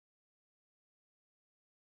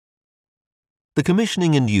The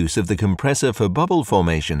commissioning and use of the compressor for bubble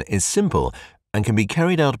formation is simple and can be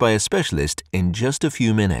carried out by a specialist in just a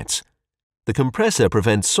few minutes. The compressor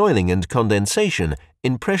prevents soiling and condensation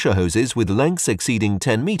in pressure hoses with lengths exceeding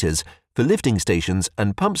 10 meters for lifting stations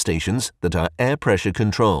and pump stations that are air pressure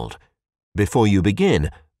controlled. Before you begin,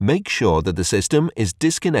 make sure that the system is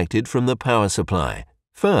disconnected from the power supply.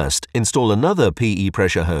 First, install another PE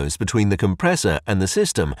pressure hose between the compressor and the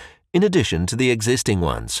system in addition to the existing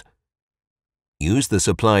ones. Use the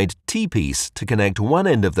supplied T-piece to connect one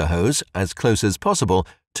end of the hose as close as possible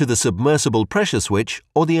to the submersible pressure switch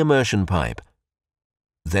or the immersion pipe.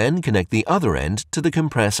 Then connect the other end to the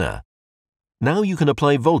compressor. Now you can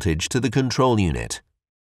apply voltage to the control unit.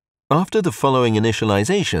 After the following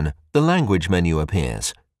initialization, the language menu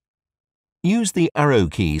appears. Use the arrow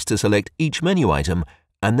keys to select each menu item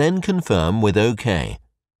and then confirm with OK.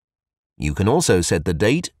 You can also set the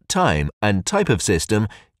date, time, and type of system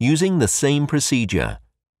using the same procedure.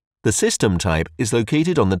 The system type is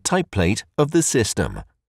located on the type plate of the system.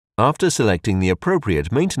 After selecting the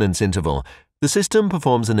appropriate maintenance interval, the system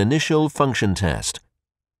performs an initial function test.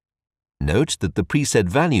 Note that the preset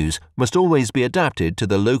values must always be adapted to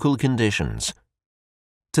the local conditions.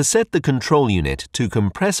 To set the control unit to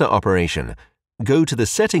compressor operation, go to the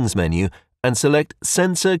Settings menu and select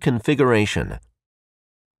Sensor Configuration.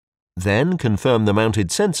 Then confirm the mounted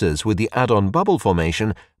sensors with the add-on bubble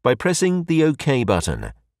formation by pressing the OK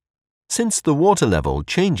button. Since the water level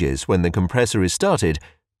changes when the compressor is started,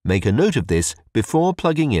 make a note of this before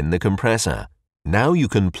plugging in the compressor. Now you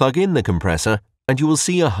can plug in the compressor and you will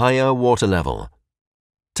see a higher water level.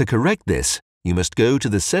 To correct this, you must go to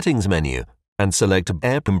the Settings menu and select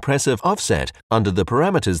Air Compressor Offset under the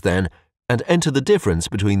parameters then and enter the difference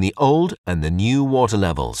between the old and the new water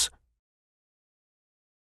levels.